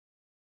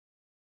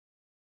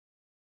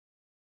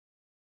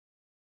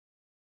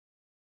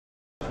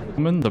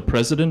The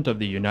President of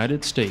the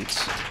United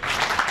States.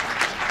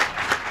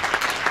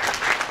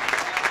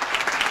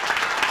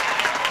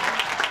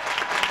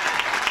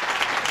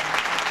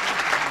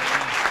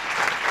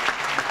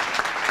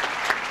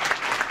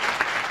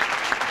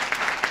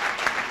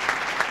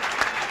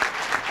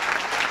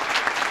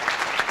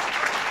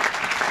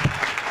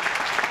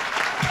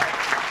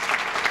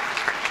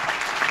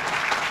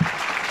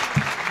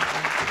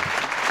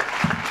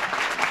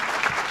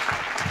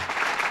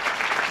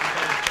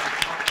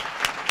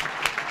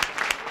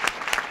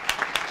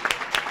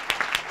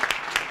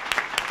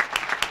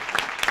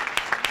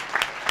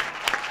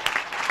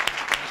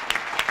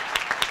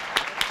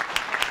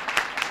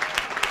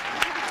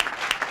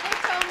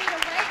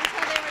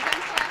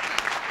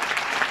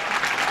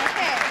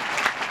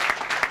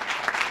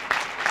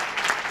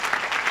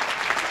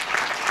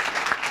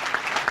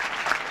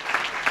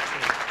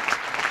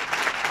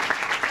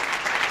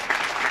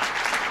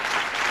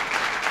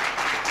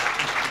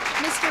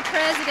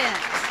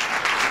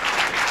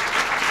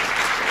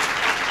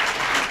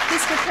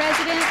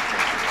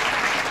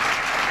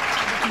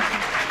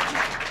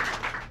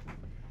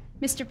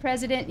 Mr.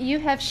 President, you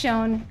have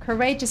shown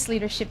courageous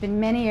leadership in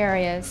many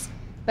areas,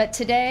 but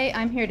today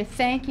I'm here to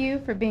thank you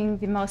for being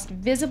the most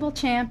visible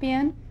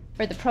champion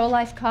for the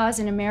pro-life cause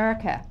in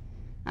America.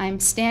 I'm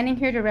standing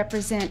here to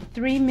represent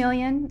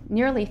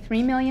nearly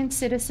 3 million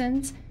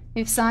citizens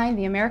who've signed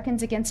the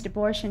Americans Against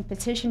Abortion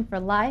petition for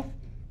life.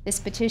 This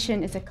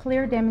petition is a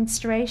clear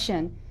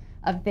demonstration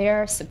of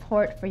their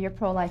support for your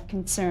pro-life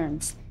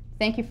concerns.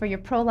 Thank you for your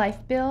pro-life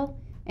bill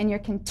and your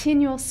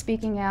continual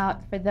speaking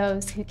out for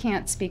those who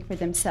can't speak for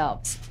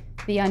themselves,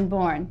 the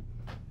unborn.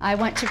 I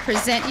want to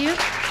present you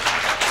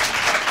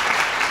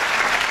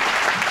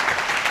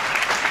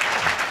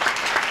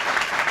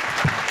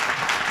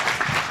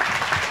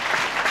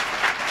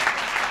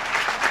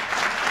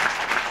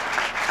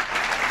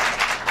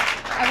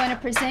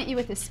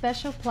with a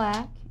special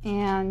plaque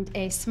and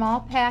a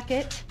small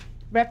packet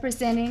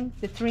representing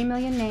the 3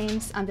 million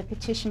names on the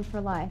petition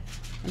for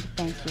life. And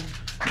thank you.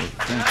 Well,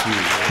 thank you.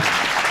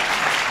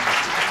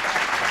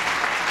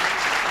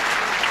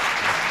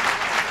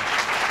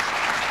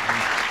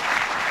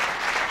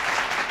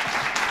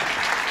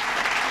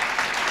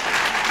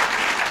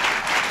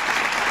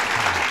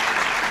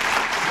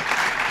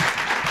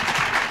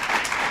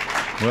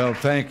 Well,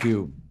 thank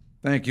you.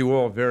 Thank you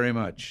all very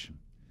much.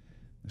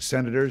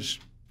 Senators,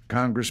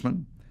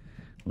 Congressmen,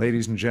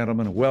 ladies and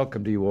gentlemen,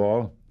 welcome to you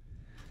all.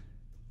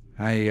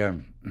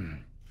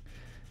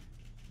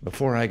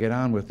 Before I get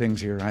on with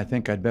things here, I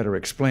think I'd better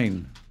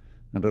explain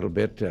a little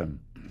bit.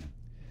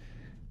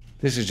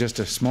 This is just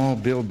a small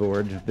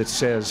billboard that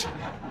says,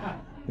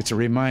 it's a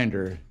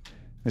reminder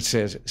that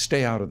says,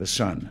 stay out of the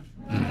sun.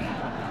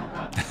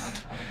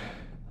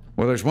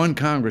 Well, there's one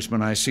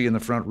congressman I see in the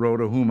front row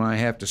to whom I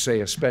have to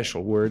say a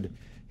special word,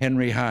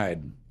 Henry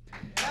Hyde.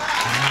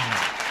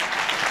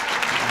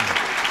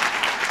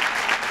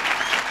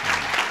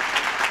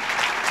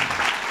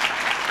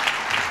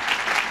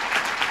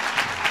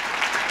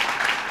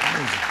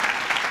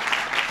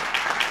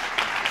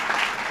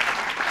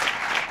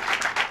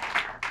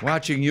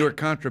 Watching your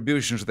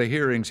contributions to the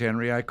hearings,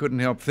 Henry, I couldn't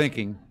help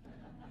thinking,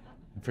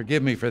 and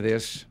forgive me for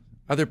this,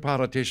 other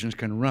politicians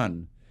can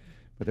run,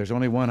 but there's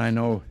only one I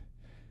know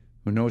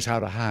who knows how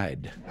to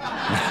hide.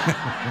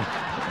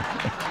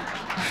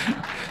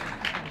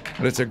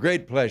 But it's a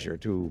great pleasure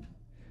to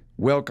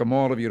welcome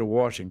all of you to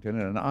Washington,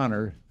 and an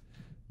honor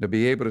to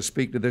be able to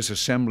speak to this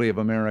assembly of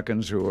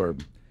Americans who are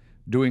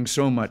doing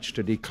so much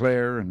to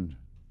declare and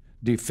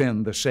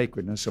defend the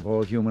sacredness of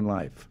all human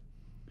life.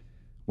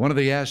 One of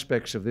the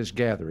aspects of this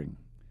gathering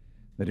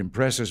that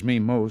impresses me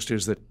most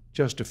is that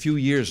just a few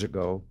years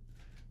ago,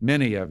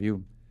 many of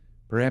you,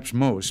 perhaps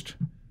most,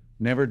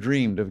 never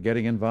dreamed of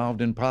getting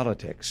involved in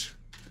politics.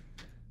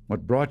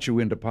 What brought you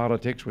into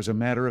politics was a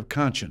matter of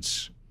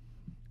conscience,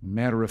 a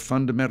matter of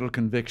fundamental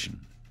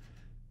conviction,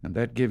 and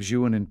that gives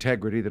you an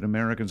integrity that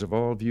Americans of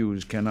all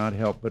views cannot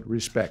help but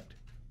respect.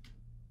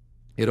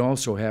 It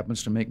also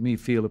happens to make me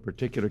feel a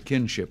particular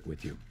kinship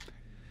with you.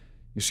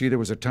 You see, there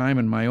was a time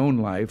in my own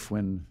life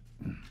when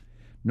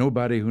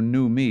nobody who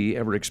knew me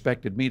ever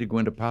expected me to go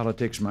into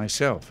politics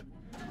myself.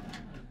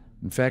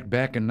 In fact,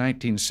 back in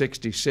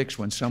 1966,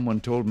 when someone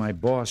told my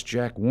boss,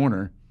 Jack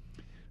Warner,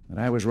 that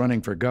I was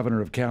running for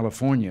governor of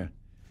California,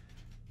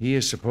 he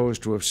is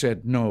supposed to have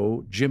said,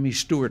 no, Jimmy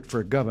Stewart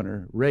for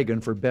governor,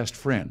 Reagan for best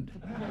friend.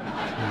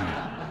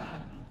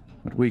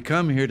 But we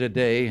come here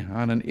today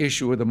on an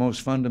issue of the most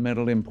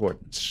fundamental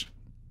importance.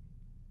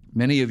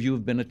 Many of you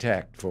have been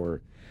attacked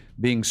for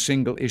being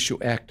single-issue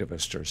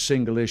activists or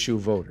single-issue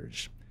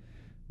voters.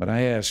 But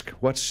I ask,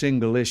 what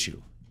single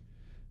issue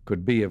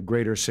could be of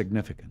greater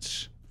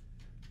significance?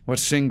 What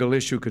single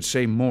issue could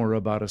say more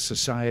about a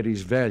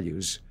society's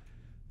values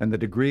than the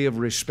degree of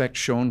respect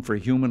shown for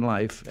human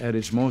life at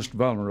its most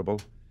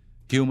vulnerable,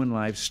 human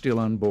life still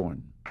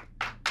unborn?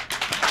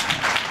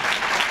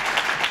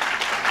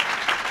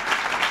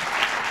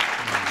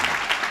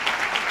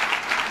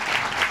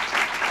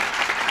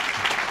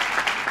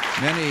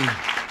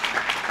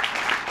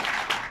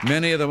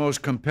 Many of the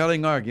most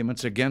compelling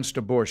arguments against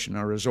abortion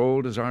are as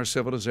old as our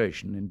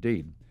civilization.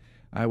 Indeed,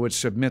 I would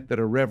submit that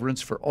a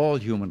reverence for all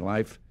human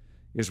life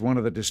is one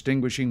of the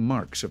distinguishing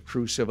marks of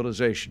true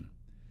civilization.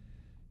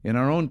 In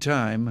our own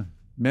time,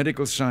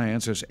 medical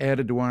science has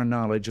added to our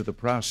knowledge of the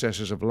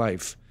processes of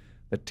life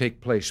that take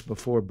place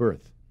before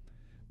birth,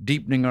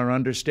 deepening our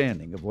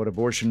understanding of what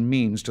abortion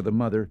means to the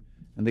mother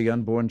and the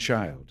unborn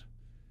child.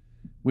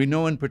 We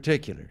know in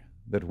particular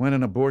that when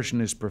an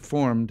abortion is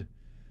performed,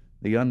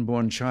 the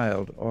unborn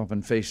child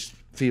often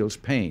feels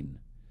pain.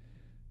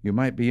 You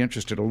might be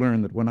interested to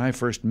learn that when I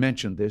first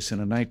mentioned this in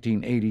a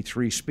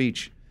 1983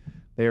 speech,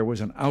 there was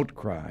an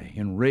outcry,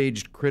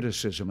 enraged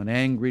criticism, and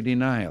angry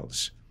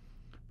denials.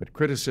 But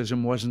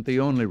criticism wasn't the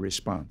only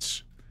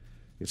response.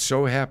 It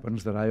so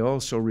happens that I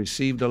also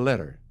received a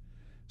letter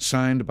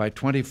signed by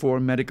 24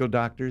 medical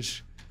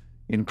doctors,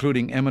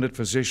 including eminent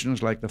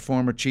physicians like the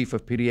former chief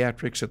of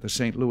pediatrics at the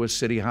St. Louis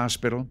City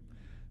Hospital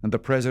and the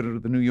president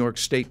of the New York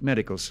State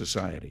Medical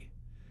Society.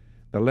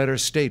 The letter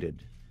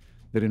stated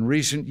that in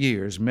recent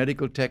years,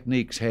 medical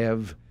techniques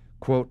have,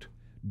 quote,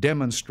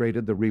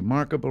 demonstrated the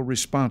remarkable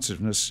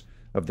responsiveness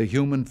of the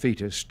human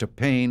fetus to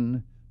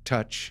pain,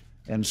 touch,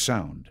 and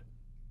sound.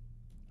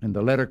 And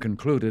the letter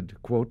concluded,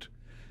 quote,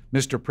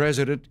 Mr.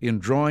 President, in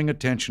drawing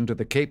attention to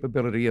the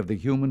capability of the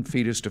human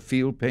fetus to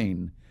feel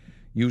pain,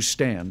 you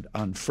stand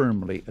on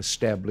firmly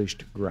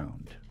established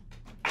ground.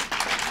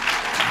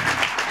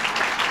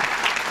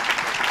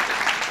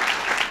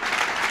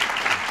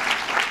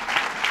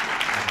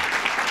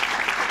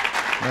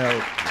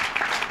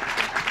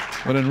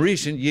 Well, in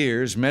recent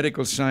years,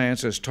 medical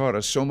science has taught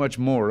us so much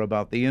more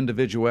about the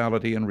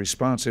individuality and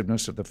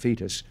responsiveness of the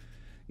fetus,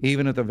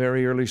 even at the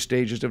very early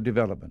stages of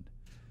development.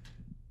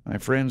 My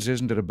friends,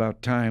 isn't it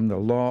about time the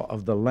law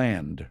of the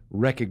land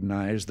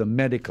recognized the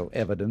medical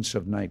evidence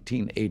of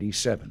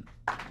 1987?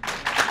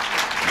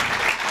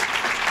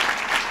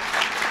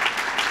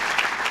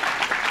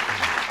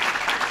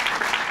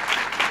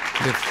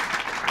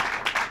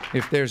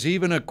 If there's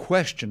even a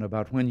question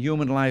about when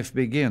human life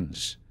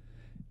begins,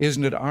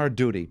 isn't it our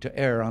duty to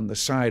err on the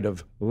side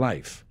of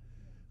life?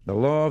 The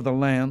law of the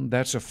land,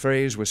 that's a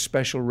phrase with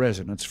special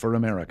resonance for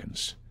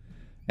Americans.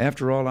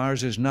 After all,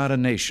 ours is not a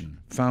nation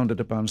founded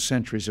upon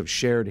centuries of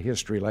shared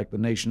history like the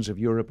nations of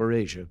Europe or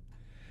Asia.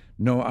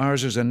 No,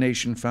 ours is a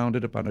nation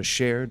founded upon a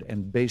shared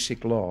and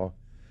basic law,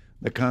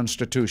 the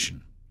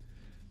Constitution.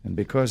 And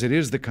because it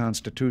is the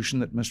Constitution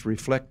that must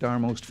reflect our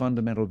most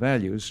fundamental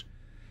values,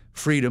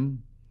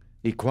 freedom,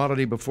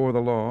 equality before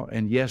the law,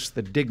 and yes,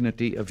 the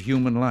dignity of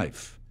human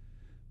life.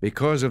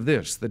 Because of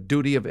this, the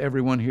duty of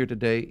everyone here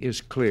today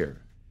is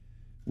clear.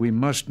 We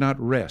must not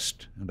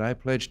rest, and I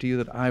pledge to you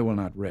that I will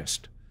not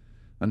rest,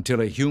 until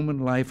a human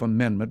life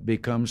amendment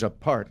becomes a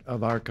part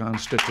of our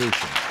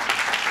Constitution.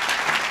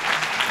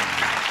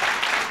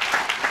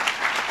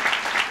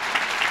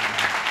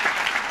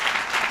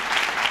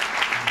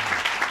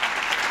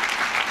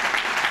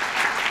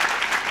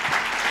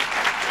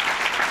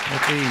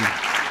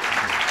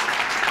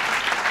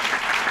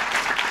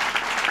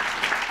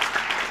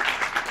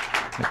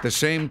 At the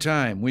same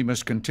time, we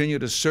must continue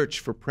to search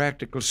for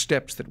practical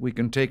steps that we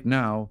can take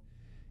now,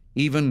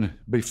 even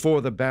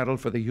before the battle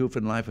for the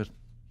human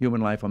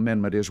life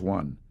amendment is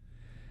won.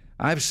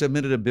 I've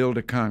submitted a bill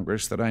to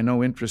Congress that I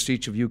know interests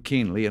each of you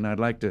keenly, and I'd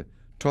like to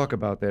talk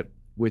about that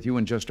with you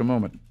in just a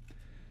moment.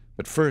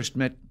 But first,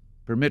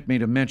 permit me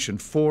to mention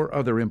 4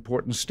 other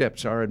important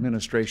steps our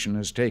administration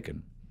has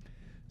taken,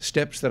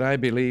 steps that I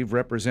believe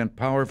represent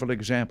powerful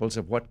examples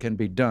of what can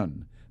be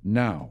done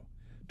now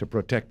to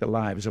protect the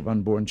lives of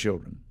unborn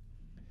children.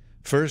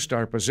 First,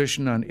 our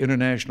position on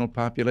international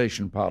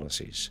population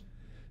policies.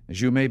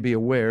 As you may be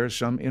aware,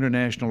 some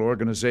international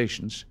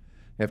organizations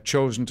have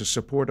chosen to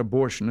support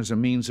abortion as a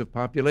means of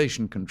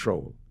population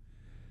control.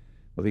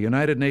 Well, the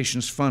United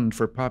Nations Fund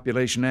for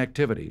Population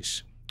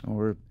Activities,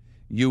 or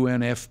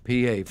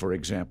UNFPA, for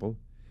example,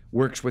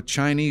 works with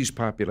Chinese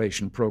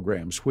population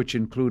programs, which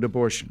include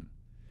abortion.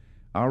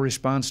 Our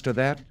response to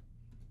that?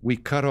 We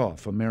cut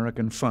off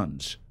American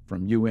funds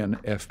from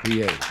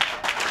UNFPA.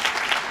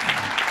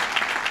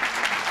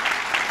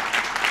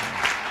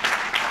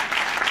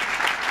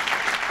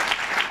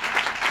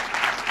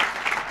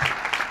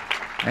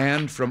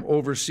 And from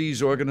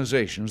overseas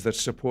organizations that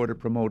support or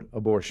promote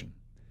abortion.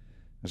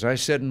 As I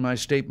said in my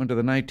statement to the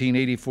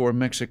 1984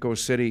 Mexico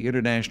City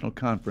International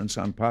Conference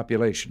on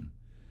Population,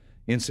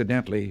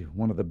 incidentally,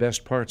 one of the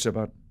best parts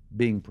about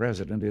being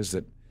president is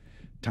that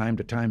time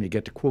to time you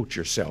get to quote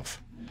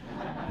yourself.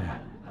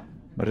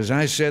 But as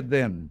I said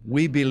then,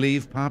 we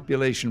believe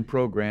population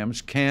programs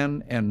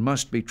can and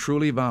must be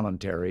truly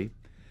voluntary,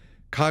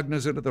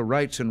 cognizant of the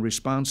rights and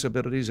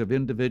responsibilities of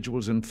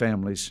individuals and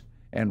families,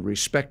 and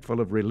respectful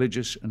of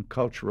religious and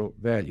cultural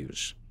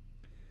values.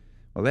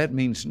 Well, that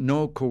means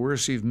no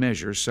coercive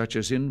measures such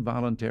as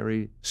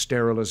involuntary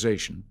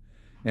sterilization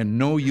and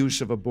no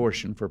use of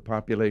abortion for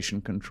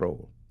population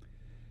control.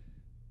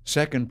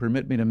 Second,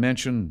 permit me to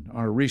mention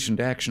our recent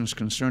actions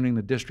concerning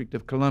the District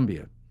of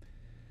Columbia.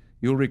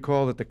 You'll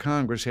recall that the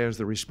Congress has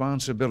the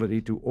responsibility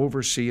to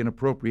oversee and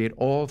appropriate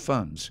all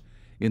funds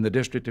in the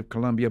District of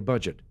Columbia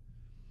budget.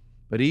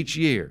 But each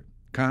year,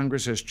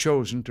 Congress has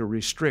chosen to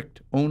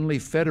restrict only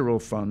federal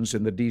funds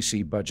in the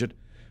D.C. budget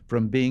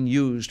from being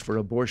used for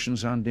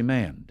abortions on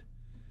demand.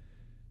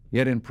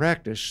 Yet in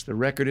practice, the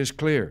record is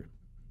clear.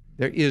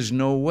 There is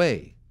no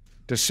way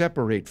to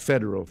separate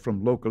federal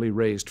from locally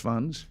raised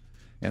funds,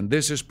 and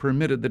this has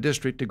permitted the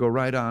district to go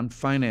right on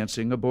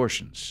financing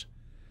abortions.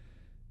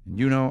 And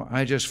you know,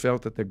 I just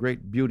felt that the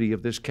great beauty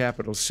of this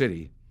capital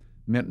city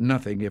meant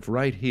nothing if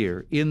right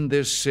here in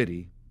this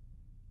city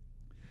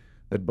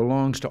that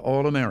belongs to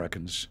all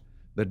Americans,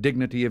 the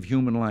dignity of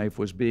human life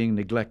was being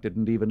neglected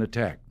and even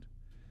attacked.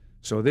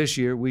 So this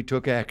year we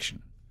took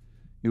action.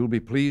 You will be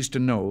pleased to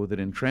know that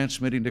in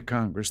transmitting to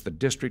Congress the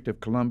District of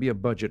Columbia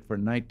budget for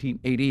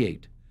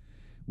 1988,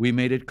 we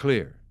made it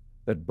clear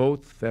that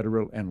both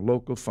federal and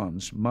local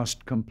funds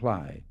must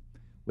comply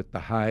with the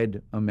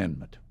Hyde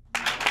Amendment.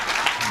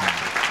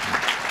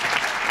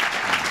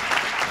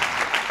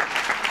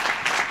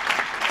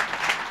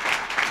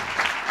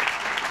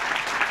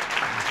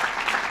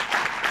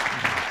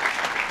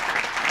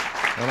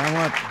 Well,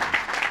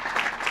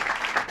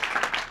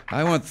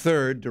 I want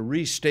third to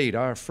restate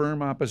our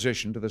firm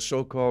opposition to the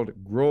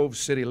so-called Grove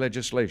City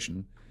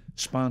legislation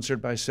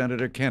sponsored by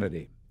Senator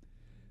Kennedy.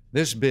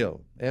 This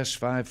bill,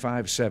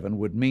 S557,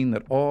 would mean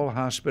that all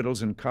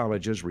hospitals and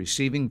colleges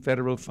receiving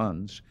federal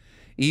funds,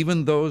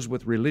 even those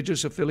with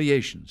religious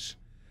affiliations,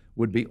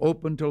 would be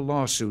open to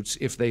lawsuits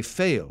if they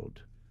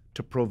failed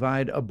to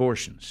provide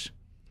abortions.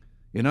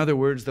 In other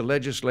words, the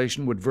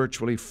legislation would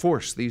virtually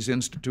force these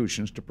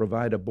institutions to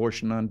provide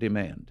abortion on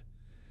demand.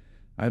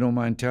 I don't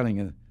mind telling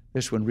you,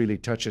 this one really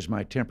touches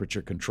my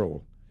temperature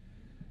control.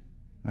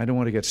 I don't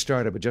want to get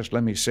started, but just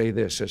let me say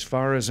this. As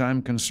far as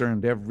I'm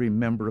concerned, every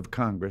member of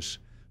Congress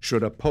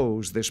should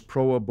oppose this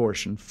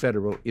pro-abortion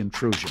federal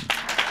intrusion.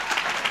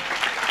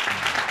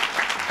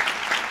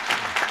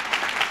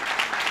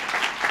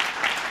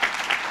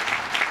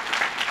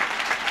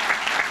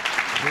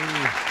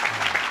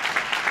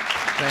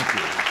 Thank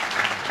you.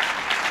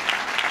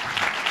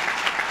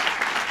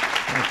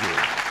 Thank you.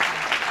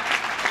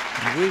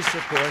 And we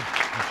support.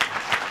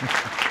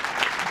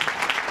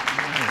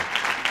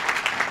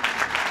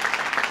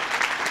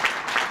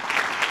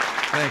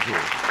 Thank you.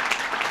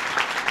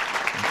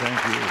 And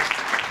thank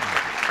you.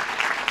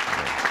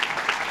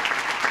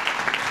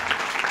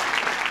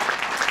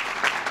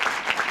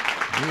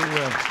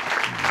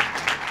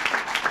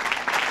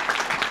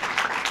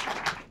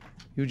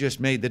 You just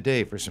made the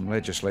day for some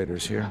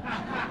legislators here.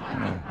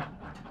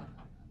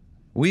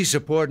 We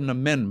support an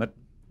amendment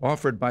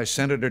offered by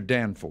Senator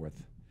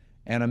Danforth,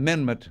 an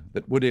amendment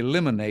that would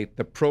eliminate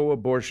the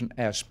pro-abortion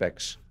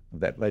aspects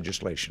of that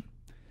legislation.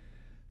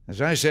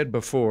 As I said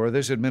before,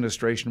 this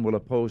administration will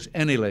oppose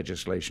any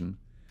legislation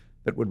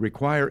that would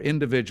require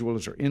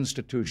individuals or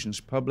institutions,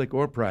 public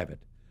or private,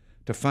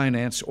 to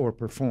finance or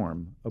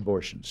perform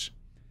abortions.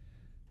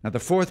 Now, the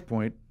fourth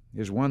point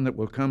is one that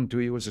will come to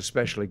you as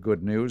especially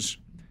good news,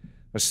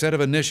 a set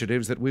of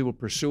initiatives that we will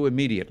pursue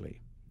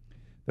immediately.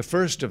 The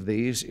first of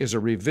these is a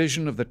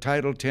revision of the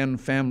Title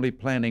X Family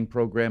Planning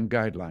Program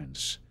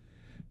guidelines.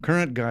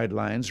 Current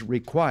guidelines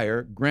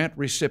require grant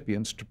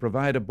recipients to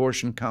provide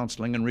abortion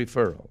counseling and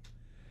referral.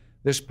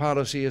 This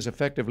policy has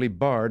effectively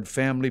barred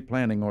family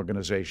planning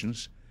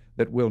organizations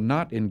that will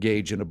not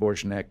engage in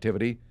abortion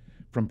activity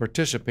from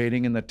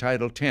participating in the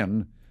Title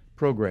X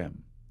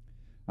program.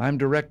 I'm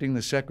directing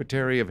the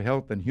Secretary of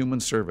Health and Human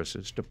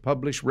Services to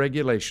publish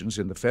regulations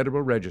in the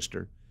Federal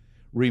Register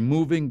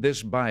removing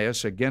this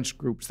bias against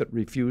groups that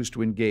refuse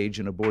to engage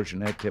in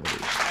abortion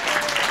activities.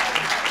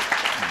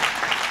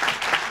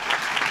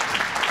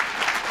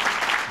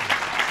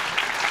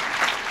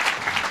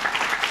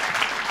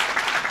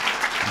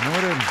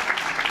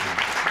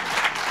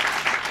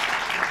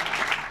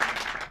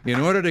 In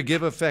order to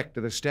give effect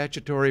to the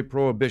statutory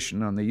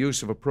prohibition on the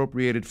use of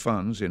appropriated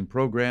funds in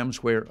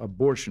programs where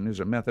abortion is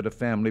a method of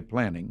family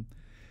planning,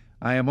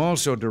 I am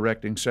also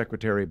directing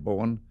Secretary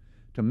Bowen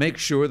to make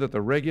sure that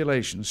the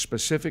regulations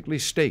specifically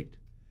state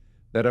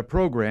that a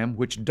program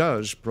which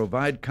does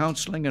provide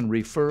counseling and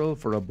referral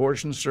for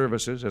abortion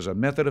services as a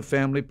method of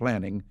family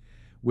planning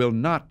will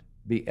not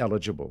be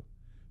eligible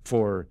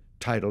for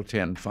Title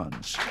X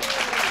funds.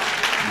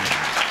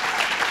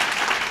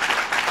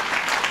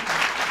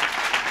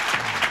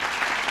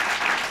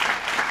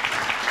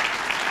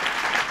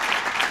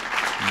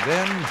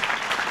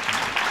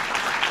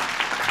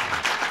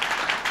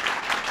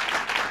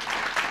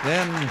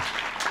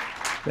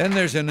 Then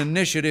there's an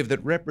initiative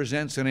that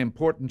represents an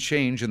important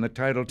change in the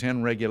Title X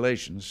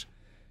regulations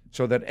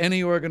so that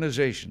any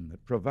organization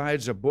that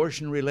provides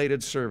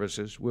abortion-related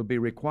services will be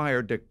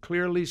required to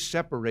clearly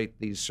separate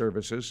these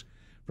services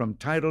from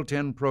Title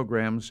X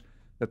programs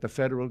that the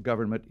federal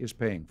government is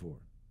paying for.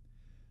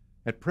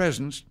 At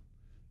present,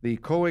 the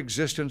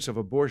coexistence of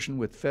abortion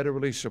with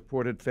federally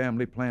supported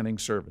family planning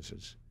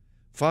services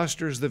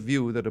fosters the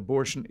view that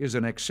abortion is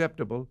an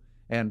acceptable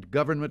and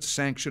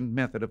government-sanctioned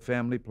method of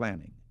family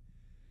planning.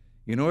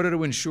 In order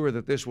to ensure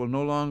that this will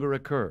no longer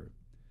occur,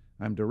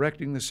 I'm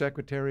directing the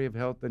Secretary of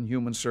Health and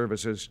Human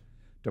Services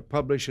to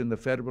publish in the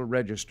Federal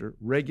Register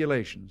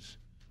regulations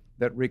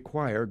that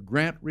require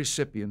grant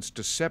recipients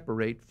to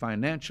separate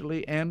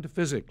financially and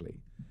physically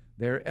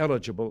their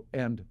eligible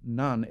and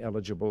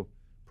non-eligible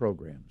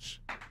programs.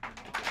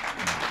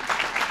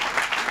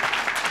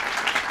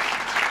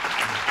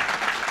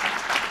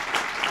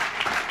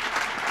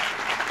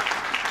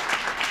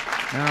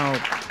 Now,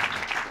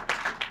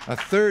 a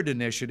third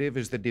initiative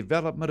is the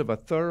development of a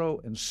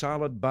thorough and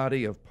solid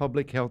body of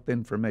public health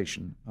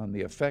information on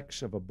the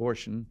effects of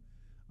abortion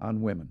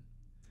on women.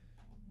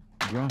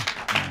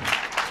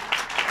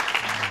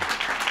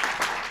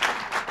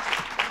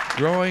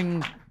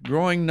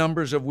 Growing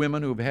numbers of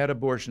women who've had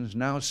abortions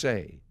now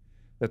say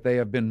that they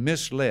have been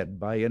misled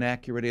by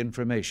inaccurate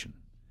information.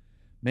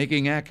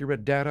 Making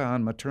accurate data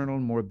on maternal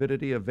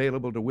morbidity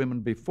available to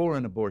women before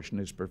an abortion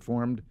is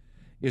performed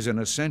is an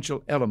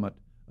essential element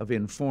of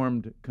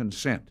informed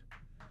consent.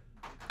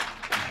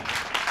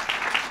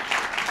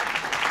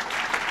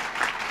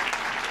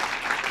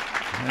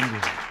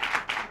 And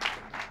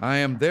I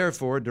am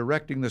therefore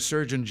directing the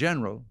Surgeon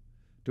General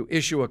to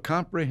issue a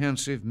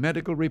comprehensive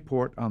medical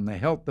report on the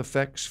health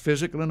effects,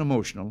 physical and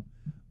emotional,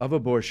 of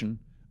abortion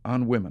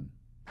on women.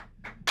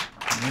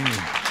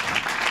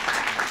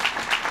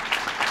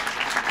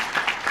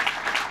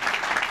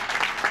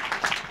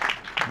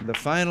 The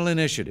final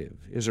initiative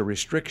is a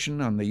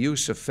restriction on the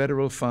use of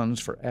federal funds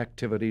for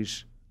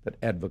activities that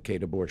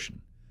advocate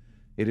abortion.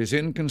 It is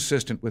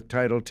inconsistent with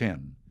Title X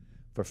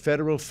for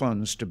federal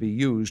funds to be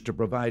used to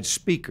provide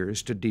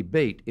speakers to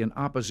debate in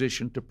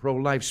opposition to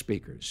pro-life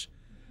speakers,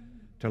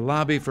 to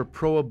lobby for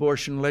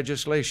pro-abortion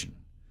legislation,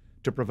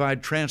 to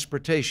provide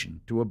transportation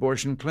to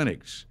abortion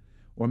clinics,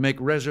 or make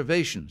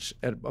reservations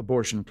at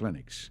abortion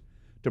clinics,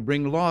 to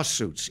bring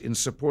lawsuits in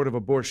support of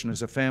abortion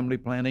as a family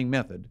planning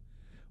method,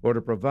 or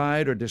to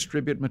provide or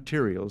distribute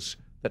materials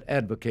that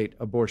advocate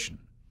abortion.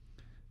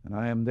 And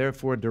I am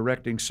therefore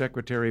directing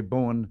Secretary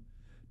Bowen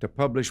to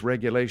publish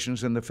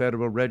regulations in the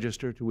Federal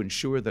Register to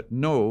ensure that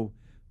no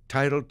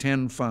Title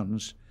X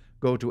funds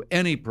go to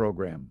any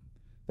program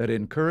that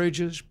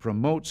encourages,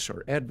 promotes,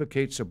 or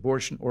advocates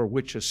abortion or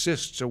which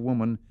assists a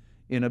woman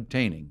in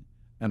obtaining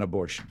an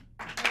abortion.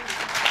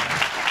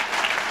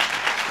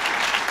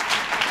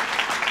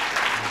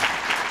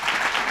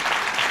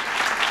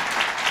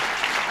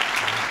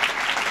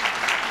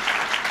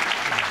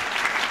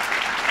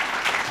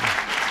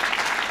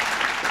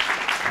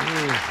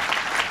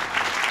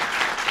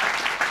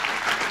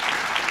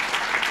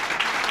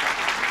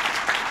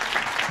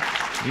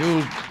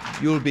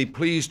 You'll be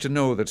pleased to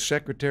know that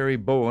Secretary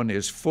Bowen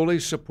is fully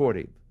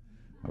supportive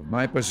of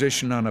my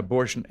position on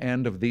abortion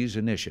and of these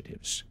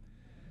initiatives.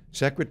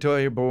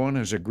 Secretary Bowen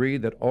has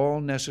agreed that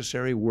all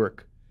necessary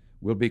work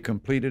will be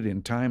completed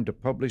in time to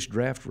publish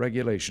draft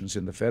regulations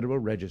in the Federal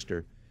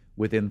Register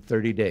within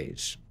 30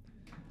 days.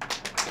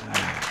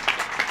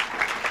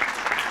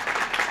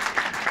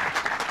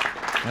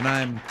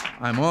 And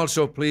I'm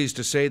also pleased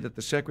to say that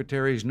the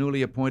Secretary's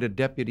newly appointed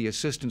Deputy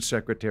Assistant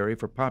Secretary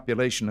for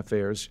Population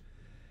Affairs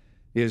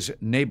is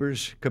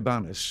Neighbors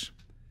Cabanas.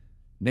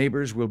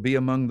 Neighbors will be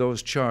among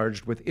those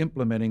charged with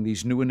implementing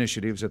these new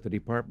initiatives at the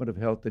Department of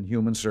Health and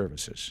Human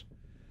Services.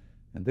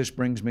 And this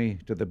brings me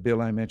to the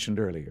bill I mentioned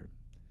earlier.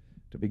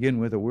 To begin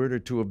with, a word or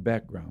two of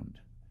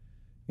background.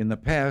 In the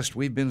past,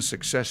 we've been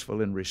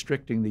successful in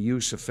restricting the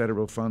use of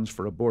federal funds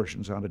for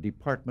abortions on a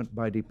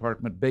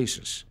department-by-department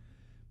basis,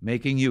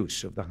 making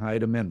use of the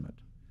Hyde Amendment.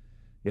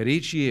 Yet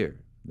each year,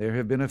 there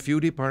have been a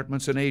few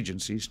departments and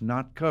agencies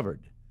not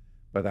covered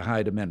by the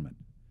Hyde Amendment.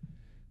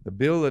 The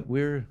bill that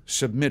we're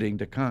submitting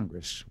to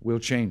Congress will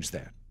change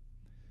that.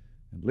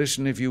 And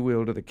listen, if you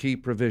will, to the key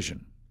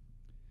provision.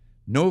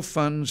 No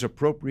funds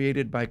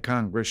appropriated by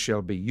Congress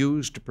shall be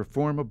used to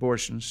perform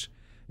abortions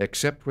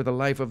except where the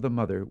life of the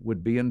mother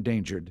would be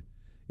endangered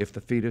if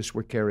the fetus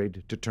were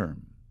carried to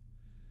term.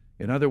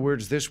 In other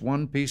words, this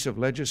one piece of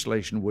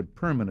legislation would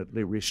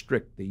permanently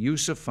restrict the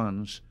use of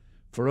funds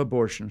for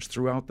abortions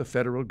throughout the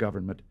federal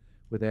government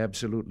with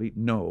absolutely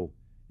no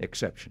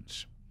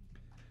exceptions.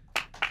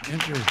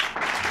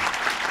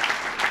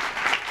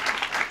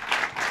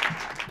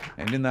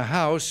 And in the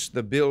House,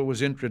 the bill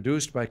was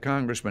introduced by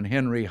Congressman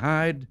Henry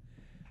Hyde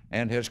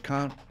and has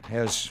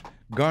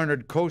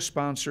garnered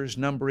co-sponsors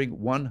numbering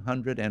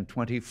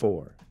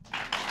 124.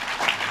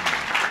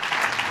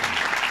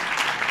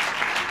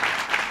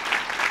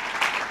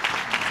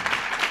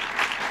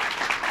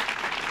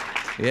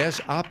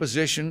 Yes,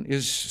 opposition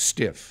is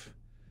stiff,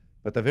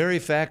 but the very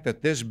fact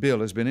that this bill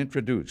has been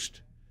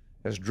introduced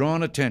has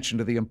drawn attention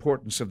to the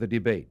importance of the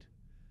debate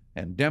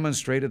and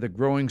demonstrated the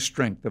growing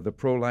strength of the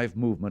pro-life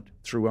movement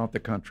throughout the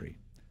country.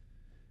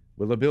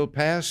 Will the bill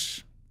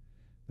pass?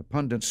 The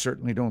pundits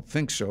certainly don't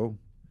think so,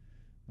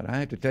 but I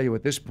have to tell you,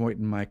 at this point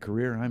in my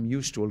career, I'm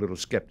used to a little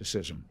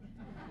skepticism.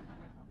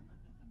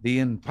 The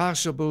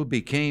impossible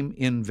became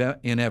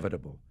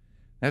inevitable.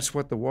 That's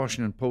what the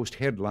Washington Post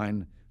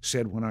headline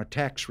said when our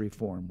tax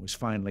reform was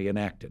finally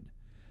enacted.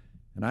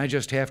 And I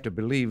just have to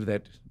believe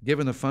that,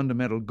 given the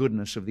fundamental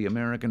goodness of the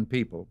American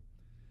people,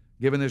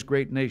 given this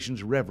great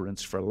nation's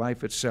reverence for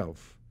life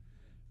itself,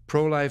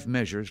 pro-life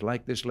measures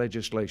like this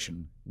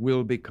legislation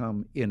will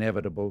become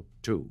inevitable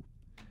too.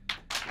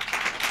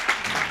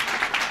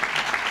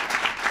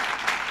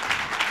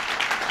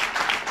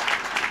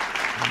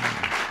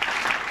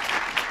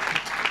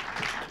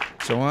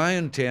 So I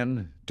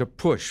intend to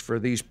push for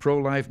these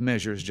pro-life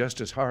measures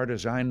just as hard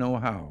as I know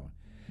how.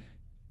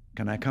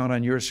 Can I count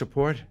on your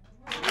support?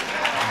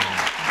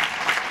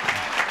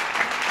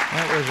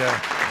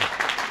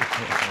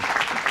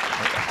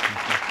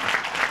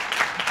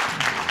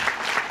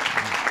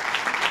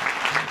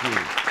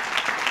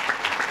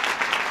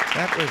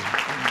 That was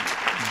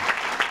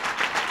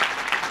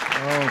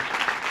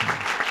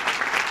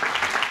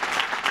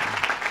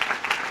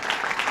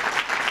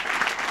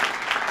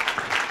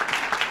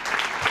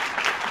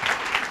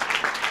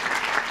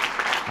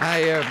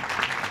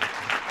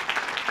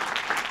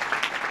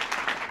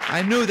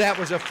I knew that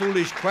was a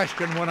foolish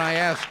question when I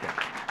asked it.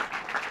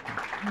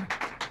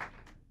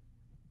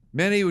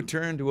 Many who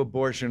turn to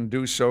abortion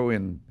do so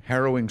in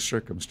harrowing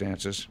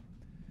circumstances,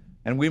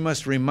 and we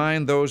must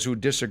remind those who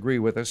disagree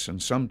with us,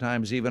 and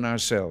sometimes even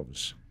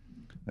ourselves,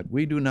 that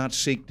we do not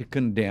seek to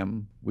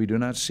condemn, we do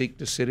not seek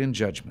to sit in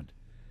judgment.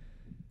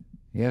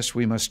 Yes,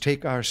 we must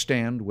take our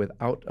stand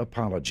without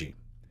apology.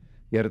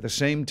 Yet at the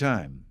same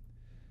time,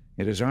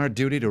 it is our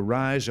duty to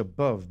rise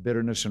above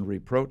bitterness and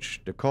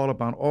reproach, to call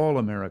upon all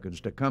Americans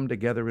to come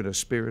together in a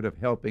spirit of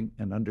helping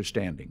and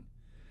understanding.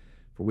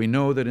 For we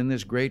know that in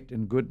this great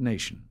and good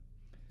nation,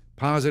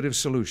 positive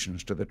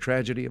solutions to the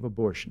tragedy of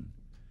abortion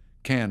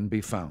can be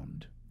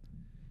found.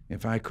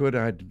 If I could,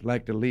 I'd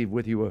like to leave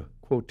with you a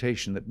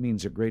quotation that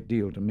means a great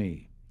deal to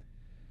me.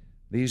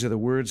 These are the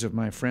words of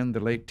my friend, the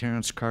late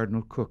Terence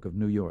Cardinal Cook of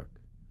New York.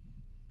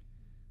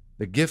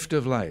 "The gift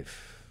of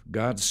life,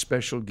 God's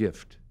special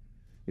gift,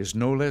 is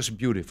no less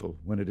beautiful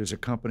when it is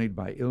accompanied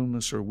by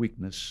illness or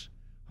weakness,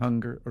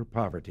 hunger or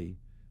poverty,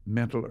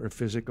 mental or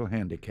physical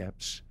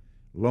handicaps,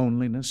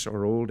 loneliness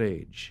or old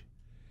age.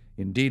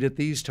 Indeed, at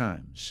these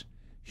times,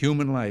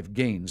 human life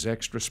gains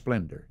extra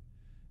splendor,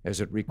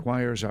 as it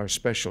requires our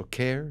special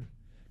care,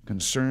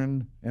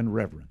 concern, and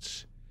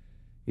reverence.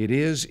 It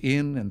is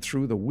in and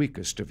through the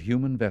weakest of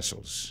human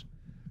vessels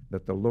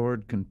that the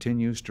Lord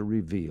continues to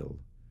reveal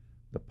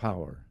the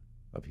power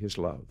of His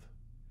love."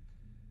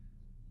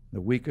 The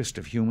weakest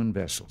of human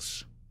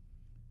vessels.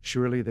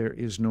 Surely there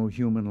is no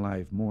human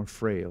life more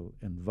frail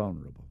and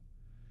vulnerable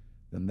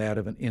than that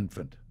of an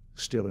infant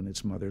still in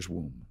its mother's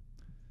womb.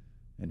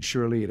 And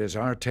surely it is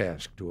our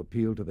task to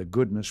appeal to the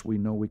goodness we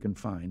know we can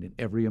find in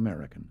every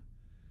American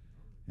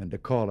and to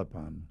call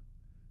upon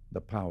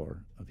the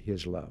power of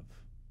His love.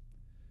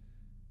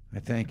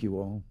 I thank you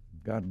all.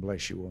 God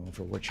bless you all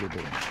for what you're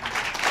doing.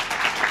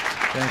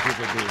 Thank you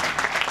for being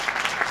here.